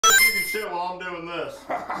shit while I'm doing this.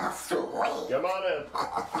 Come on in.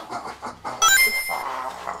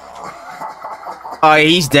 Oh,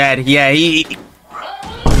 he's dead. Yeah,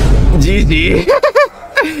 GG.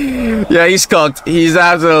 Yeah, he's cooked. He's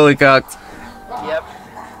absolutely cooked. Yep.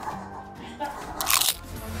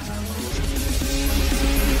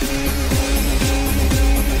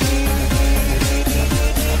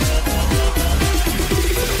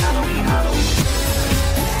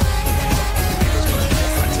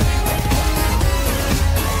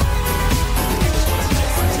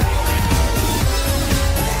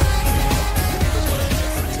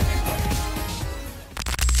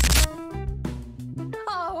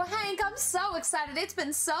 So excited. It's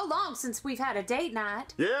been so long since we've had a date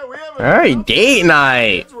night. Yeah, we haven't. Alright, date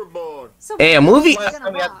night. So Hey, a movie.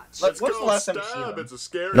 What's the last time you seen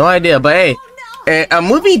them? No idea, but hey, a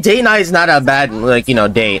movie date night is not a bad, like, you know,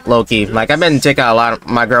 date, low key. Like, I've been taking a lot of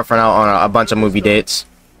my girlfriend out on a bunch of movie dates.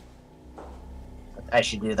 I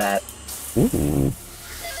should do that. Ooh.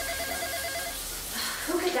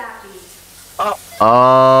 Who could that be?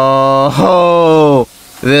 Oh,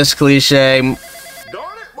 this cliche.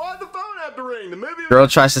 Girl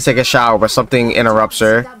tries to take a shower, but something interrupts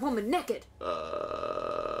her. That woman naked.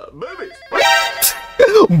 Boobies.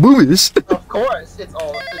 Boobies. Of course, it's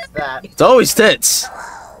that. It's always tits.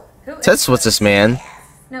 Tits, what's this man?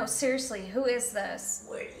 No, seriously, who is this?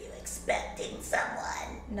 Were you expecting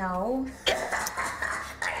someone? No.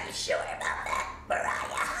 Are you sure about that,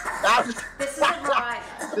 Mariah? This isn't Mariah.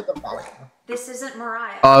 This isn't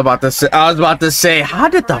Mariah. I was about to say, how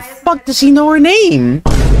did the fuck does he know her name?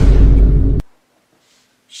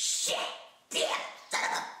 Shit, damn, son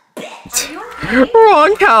of a bitch. Are you okay?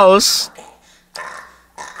 Wrong house.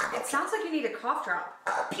 It sounds like you need a cough drop.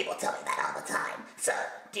 People tell me that all the time. So,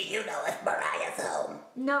 do you know if Mariah's home?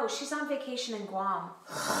 No, she's on vacation in Guam.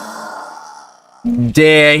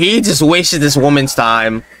 Damn, he just wasted this woman's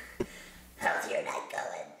time. How's your night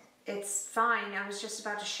going? It's fine. I was just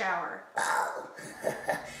about to shower. Oh,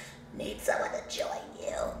 need someone to join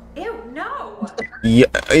you. Ew, no.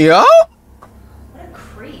 Yo? What a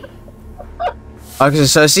creep. Okay,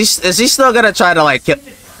 so is he still gonna try to, like, kill?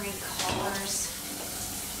 Stupid prank callers.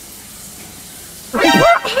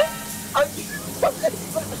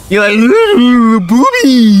 You're like, ooh,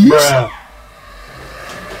 boobies.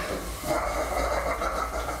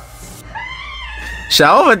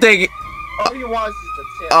 Shall I think? All he wants is the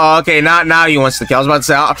tip. Oh, okay, now he wants to kill. I was about to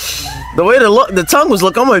say, the way the tongue was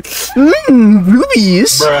looking, I'm like,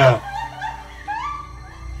 boobies.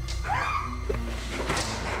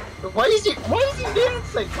 Why is he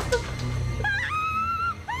dancing? What the?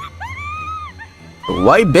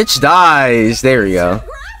 White bitch dies. There we go.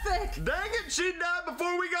 Graphic. Dang it, she died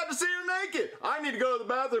before we got to see her naked. I need to go to the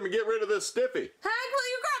bathroom and get rid of this stiffy. Hank, will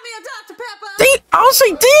you grab me a Dr. Pepper? I was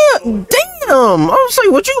like, damn. I was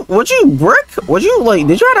like, would you brick? Would you, like,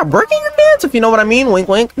 did you have a brick in your pants? If you know what I mean, wink,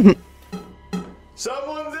 wink.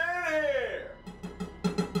 Someone's in here.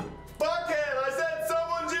 Fuckhead, I said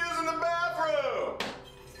someone's using the bathroom.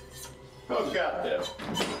 Oh, goddamn.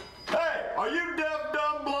 Hey, are you deaf,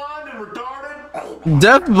 dumb, blind, and retarded?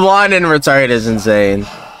 Deaf, blind, and retarded is insane.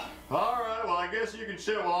 Alright, well, I guess you can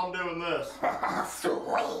shit while I'm doing this.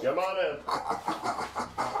 Come on in.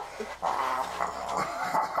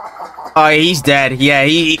 Oh, he's dead. Yeah,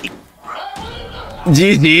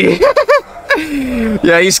 GG.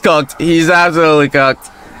 Yeah, he's cooked. He's absolutely cooked.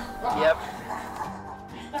 Yep.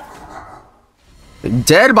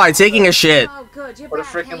 Dead by taking a shit. Oh, good. You're What a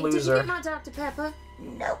back, freaking Hank. loser. Did you get my Dr. Pepper?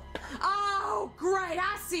 Nope. Oh, great.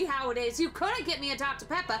 I see how it is. You couldn't get me a Dr.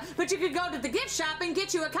 Pepper, but you could go to the gift shop and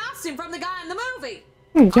get you a costume from the guy in the movie.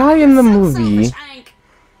 Guy in the So movie. selfish, Hank.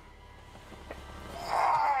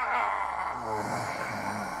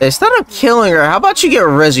 Instead of killing her, how about you get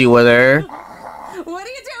Rizzy with her? What are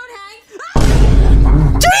you doing,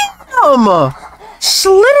 Hank? Damn!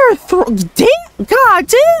 Slit her throat. Damn! God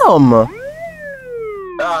damn!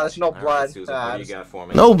 There's no blood. Susan, what do you got for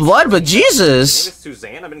me? No blood, but Your name Jesus! is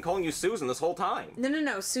Suzanne? I've been calling you Susan this whole time.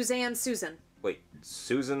 No. Susan. Wait,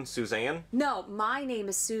 Suzanne? No, my name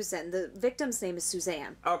is Susan. The victim's name is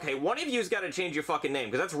Suzanne. Okay, one of you's got to change your fucking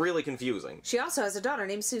name, because that's really confusing. She also has a daughter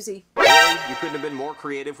named Susie. Really? You couldn't have been more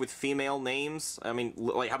creative with female names? I mean,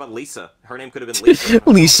 like, how about Lisa? Her name could have been Lisa.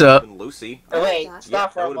 Lisa. Could have been Lucy. Oh, wait, Yeah,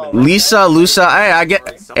 stop for that a would've been moment. Lisa, hey, I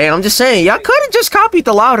get. Hey, I'm just saying, y'all could have just copied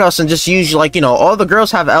the Loud House and just used, like, you know, all the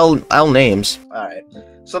girls have L names. Alright.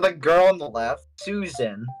 So the girl on the left,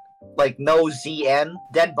 Susan, like no ZN,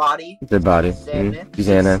 dead body. Dead body.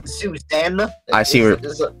 Suzanne. Suzanne. I see where.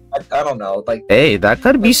 I don't know, like. Hey, that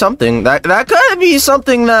could be something. That could be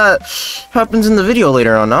something that happens in the video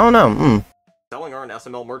later on. I don't know. Selling her on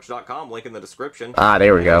smlmerch.com, link in the description. Ah,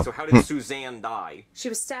 there we go. So how did Suzanne die? She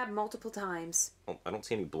was stabbed multiple times. Oh, I don't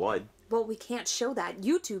see any blood. Well, we can't show that.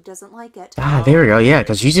 YouTube doesn't like it. Ah, there we go. Yeah,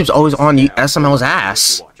 because YouTube's always on SML's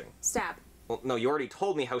ass. Stab. Well, no, you already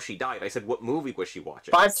told me how she died. I said, what movie was she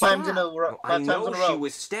watching? 5 times in a row. I know she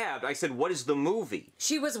was stabbed. I said, what is the movie?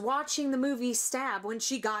 She was watching the movie Stab when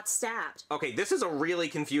she got stabbed. Okay, this is a really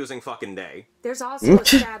confusing fucking day. There's also a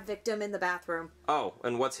stab victim in the bathroom. Oh,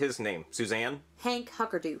 and what's his name? Suzanne? Hank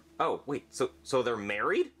Huckerdoo. Oh, wait, so they're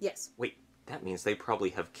married? Yes. Wait, that means they probably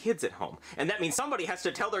have kids at home. And that means somebody has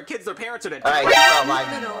to tell their kids their parents are dead. Alright,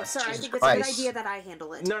 No, sorry, I think it's a good idea that I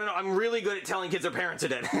handle it. No, I'm really good at telling kids their parents are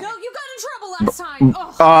dead. No, you got in trouble last time.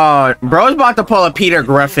 Oh, Bro's about to pull a Peter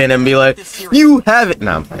Griffin and be like, you have it.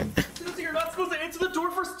 No, I'm fine. You're not supposed to answer the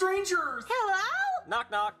door for strangers. Hello?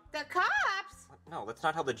 Knock, knock. The cops? No, that's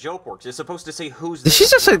not how the joke works. You're supposed to say who's Did she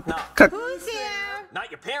just say... Who's here?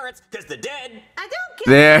 Not your parents, because they're dead. I don't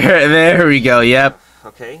care. There we go, yep.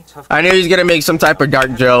 Okay, tough. I knew he was gonna make some type of dark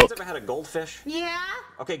Have joke. you guys ever had a goldfish? Yeah?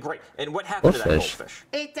 Okay, great. And what happened to that Goldfish? goldfish?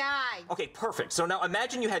 It died. Okay, perfect. So now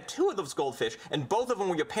imagine you had 2 of those goldfish, and both of them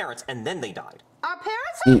were your parents, and then they died. Our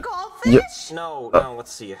parents have goldfish? No,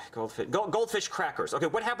 let's see. Goldfish. Goldfish crackers. Okay,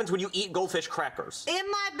 what happens when you eat goldfish crackers?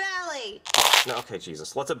 In my belly. No, okay,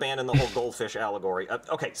 Jesus. Let's abandon the whole goldfish allegory.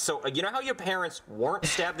 Okay, so you know how your parents weren't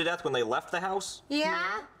stabbed to death when they left the house?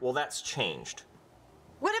 Yeah? Well, that's changed.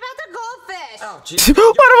 What about the goldfish? Oh, jeez.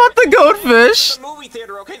 What about the goldfish? The movie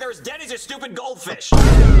theater, okay? They're as dead as a stupid goldfish. What?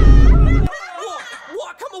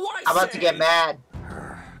 Come on, what I I'm about to get mad.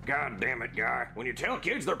 God damn it, guy. When you tell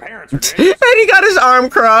kids their parents are dead, And he got his arm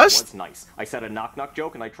crossed. What's nice? I said a knock-knock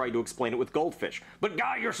joke, and I tried to explain it with goldfish. but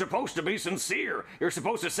guy, you're supposed to be sincere. You're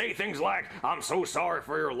supposed to say things like, I'm so sorry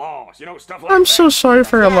for your loss. You know, stuff like I'm that. so sorry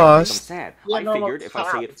for your I'm loss. sad. Yeah, I no, figured if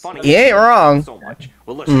I say it funny, You ain't wrong. so much.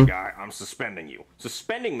 Well, listen, guy, I'm suspending you.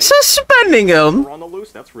 Suspending me? Suspending him. We're on the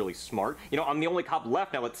loose? That's really smart. You know, I'm the only cop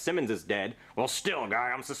left now that Simmons is dead. Well, still,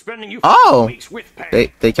 guy, I'm suspending you for Oh. 2 weeks with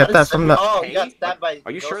pay. They kept that from the... Oh, you got stabbed by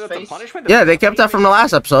Are you sure that's a Ghostface? punishment? Yeah, they kept that from the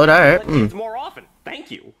last episode, alright. Kids more often.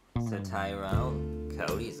 Thank you. So Tyrone,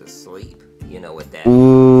 Cody's asleep. You know what that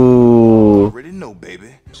Ooh. Already know,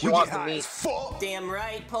 baby. She wants to meet. Damn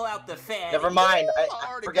right, pull out the Fed. Never mind.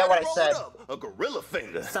 I forget what I said. A gorilla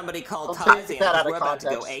finger. Somebody called Don't take Tarzan. that out of We're about to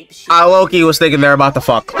go context. ape shit. Loki was thinking they're about to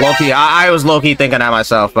fuck. Loki, I was Loki thinking that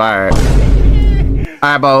myself, but alright.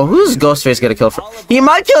 Alright, but who's Ghostface gonna kill first? He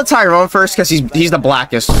might kill Tyrone first because he's the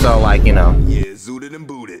blackest, so like, you know. Yeah, zooted and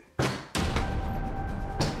booted.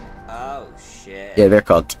 Oh shit. Yeah, they're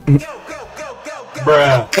cooked.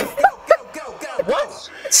 Bruh. What?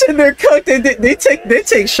 So they're cooked. They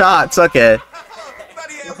take shots. Okay.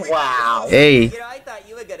 Wow. Hey. You know, I thought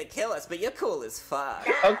you were gonna kill us, but you're cool as fuck.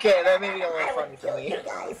 Okay, that may be a little funny for me.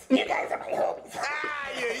 You guys are my homies.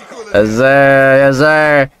 Yeah, he cool as Yes, sir. Yes,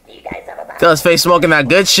 sir. You guys are my Ghostface smoking that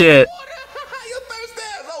good shit. You thirsty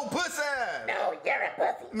ass old pussy. No, you're a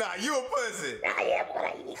pussy. Nah, you a pussy. I am what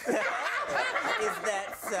I eat. Is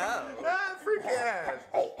that so? Ah, freak ass.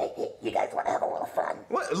 Hey, you guys want to have a little fun?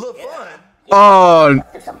 What? A little fun? Oh.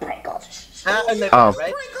 Do some prank calls. Oh.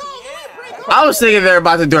 Right? I was thinking they're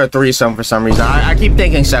about to do a threesome for some reason. I keep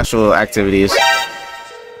thinking sexual activities.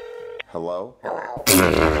 Hello?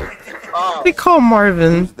 Oh. They call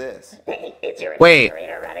Marvin. Who's this? It's your Wait.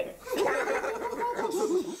 refrigerator running.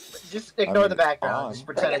 Just ignore the background. Just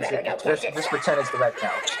pretend it's the red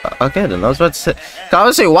couch. Okay, then I was about to say. I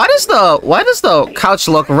was say, why does the couch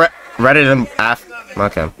look redder than after?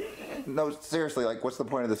 Okay. No, seriously, like, what's the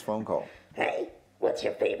point of this phone call? Hey, what's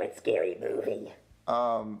your favorite scary movie?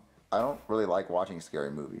 I don't really like watching scary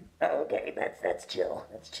movies. Oh, okay, that's chill.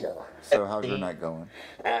 That's chill. So how's your night going?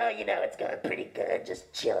 Oh, you know, it's going pretty good.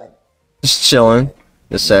 Just chilling. Just chilling.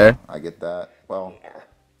 Yes, sir. I get that. Well,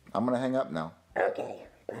 I'm gonna hang up now. Okay,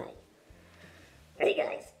 bye. Hey,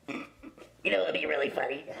 guys. You know, it'd be really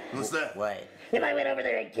funny What's that? What? if I went over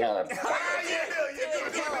there and killed him.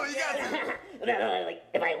 No, like,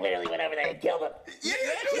 if I literally went over there and killed him.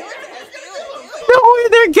 No,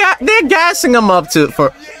 they're gassing him up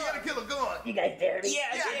for. You guys dare me?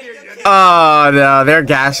 Oh no, they're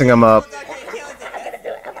gassing him up.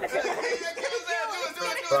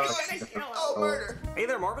 Hey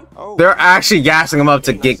there, Marvin. Oh, They're actually gassing him up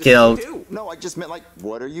to get killed. no, I just meant, like,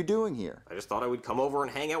 what are you doing here? I just thought I would come over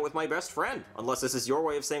and hang out with my best friend. Unless this is your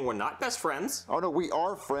way of saying we're not best friends. Oh, no, we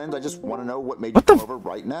are friends. I just want to know what made you come over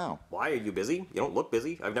right now. Why are you busy? You don't look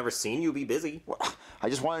busy. I've never seen you be busy. I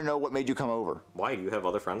just want to know what made you come over. Why? Do you have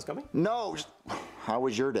other friends coming? No, How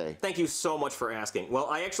was your day? Thank you so much for asking. Well,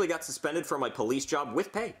 I actually got suspended from my police job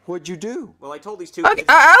with pay. What'd you do? Well, I told these two Okay, kids...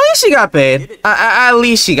 at least he got paid. At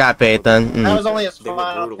least he got paid then. That was only his They were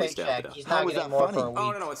final brutally stabbed to paycheck. death. He's How not was getting that more funny? for a week.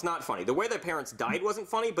 Oh, no, it's not funny. The way their parents died wasn't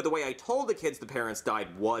funny, but the way I told the kids the parents died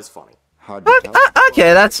was funny. How'd you tell them?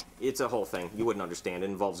 Okay, that's. It's a whole thing. You wouldn't understand.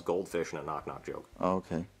 It involves goldfish and a knock-knock joke. Oh,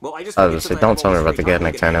 okay. Well, I just I was figured gonna say, since I don't have tell me all about this the free Get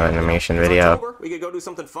time, we Nintendo could, animation it's video. October, we could go do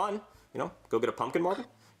something fun. You know, go get a pumpkin, Marvin.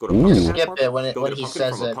 Go to pumpkin patch Skip Marvin? it when Go when get a he pumpkin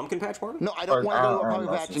says from a it. pumpkin patch, Marvin? No, I don't want to go to a pumpkin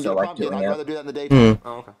know patch if and you get a like pumpkin. doing I'd it. rather do that in the daytime.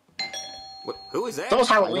 Oh, okay. What, who is that? So it's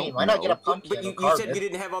I Halloween. don't Why not get a know. pumpkin? But you carve said it? you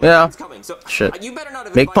didn't have other Yeah. friends coming, so Shit. you better not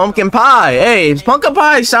have Make invited pumpkin them. pie. Hey, pumpkin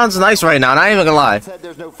pie sounds nice right now. Not even gonna lie. Said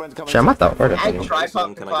there's no friends coming. Shit, I'm not that word. I tried Can I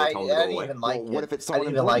pumpkin get pie. told to I go didn't away? even like Well, what it. if it's I didn't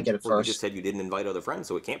someone even like it at Well, you first. just said you didn't invite other friends,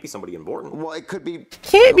 so it can't be somebody important. Well, it could be.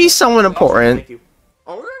 Can't be someone important. Thank you.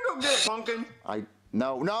 Are we gonna go get a pumpkin?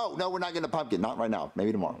 No, we're not getting a pumpkin. Not right now.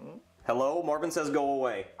 Maybe tomorrow. Hello? Marvin says go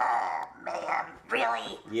away. Man,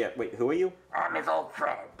 really? Yeah, wait, who are you? I'm his old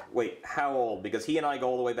friend. Wait, how old? Because he and I go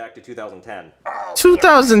all the way back to 2010.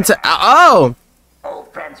 2010. Oh,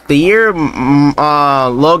 Old friends. the year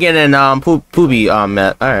Logan and Poobie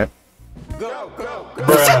met. All right. Go, go, go!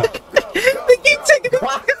 They keep taking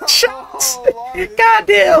fucking shots.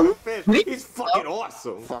 Goddamn. He's fucking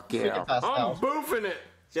awesome. Fuck yeah. Passed I'm out. boofing it.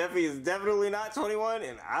 Jeffy is definitely not 21,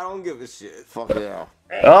 and I don't give a shit. Fuck yeah.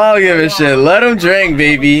 Oh, give a shit. Let him drink,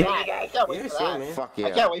 baby. I can't wait Yeah, for sure, that. man. Fuck I yeah.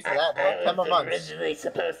 can't wait for that, though. 10 more months. Originally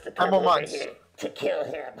supposed to 10 come more over months. here to kill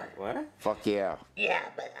him. What? Fuck yeah. Yeah,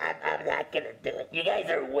 but I'm not gonna do it. You guys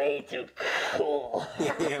are way too cool.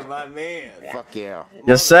 Yeah, my man. Fuck yeah.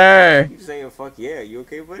 Yes, sir. You saying fuck yeah? You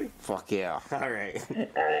okay, buddy? Fuck yeah. All right.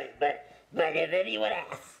 Alright, but if anyone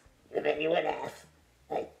asks,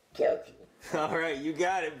 I killed you. All right, you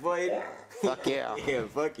got it, buddy. Fuck yeah. Yeah,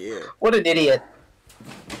 fuck yeah. What an idiot.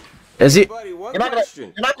 Is he Buddy, one You're not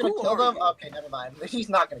question. gonna Who kill are them? you? Okay, never mind. He's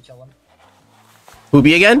not gonna kill him.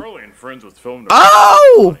 Poobie again? Early and friends with film.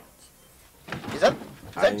 Oh! Is that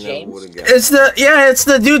I never James? would've guessed. It's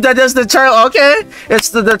the dude that does the Charlie. Okay, it's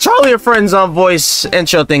the Charlie and Friends voice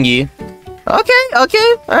intro thingy.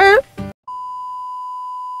 Okay, all right.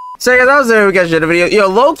 So yeah, that was the we got the video. Yo,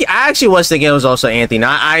 Loki. I actually was thinking it was also Anthony.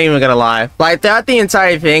 I ain't even gonna lie. Like throughout the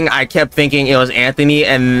entire thing, I kept thinking it was Anthony,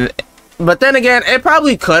 but then again, it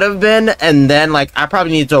probably could have been. And then like I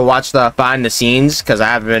probably need to watch the behind the scenes because I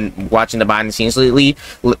haven't been watching the behind the scenes lately.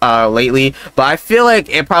 But I feel like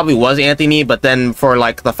it probably was Anthony. But then for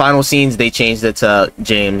like the final scenes, they changed it to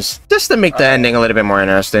James just to make the ending a little bit more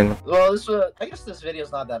interesting. Well, I guess this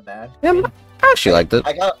video's not that bad. Yeah, I actually liked it.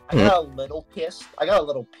 I got a little pissed. I got a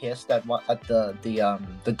little pissed at the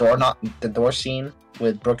door scene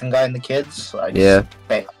with Brooklyn guy and the kids. So I just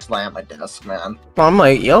bam, slammed my desk, man. I'm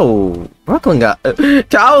like, yo, Brooklyn got. I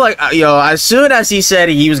was like, yo, as soon as he said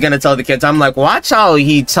he was gonna tell the kids, I'm like, watch how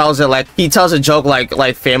he tells it. Like he tells a joke like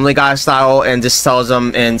Family Guy style, and just tells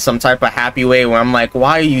them in some type of happy way. Where I'm like,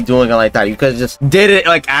 why are you doing it like that? You could have just did it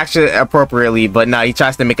like actually appropriately, but now he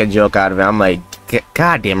tries to make a joke out of it. I'm like,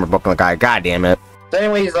 god damn it, Brooklyn guy, god damn it. So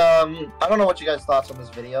anyways, I don't know what you guys' thoughts on this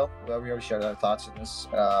video. Well, we already shared our thoughts on this.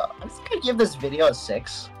 I'm just gonna give this video a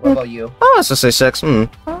 6. What about you? Oh, let's just say 6.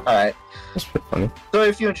 Alright. That's pretty funny. So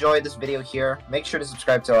if you enjoyed this video here, make sure to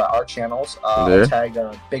subscribe to our channels. There. I'll tag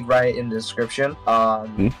Big Riot in the description. I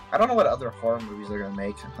don't know what other horror movies they're gonna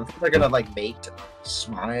make. I think they're gonna like make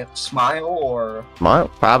Smile or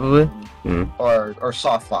Probably. or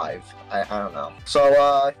Saw 5. I don't know.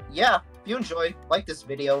 So yeah. If you enjoy, like this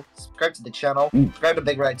video, subscribe to the channel, subscribe to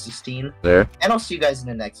Big Riot 16, There. and I'll see you guys in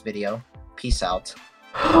the next video. Peace out.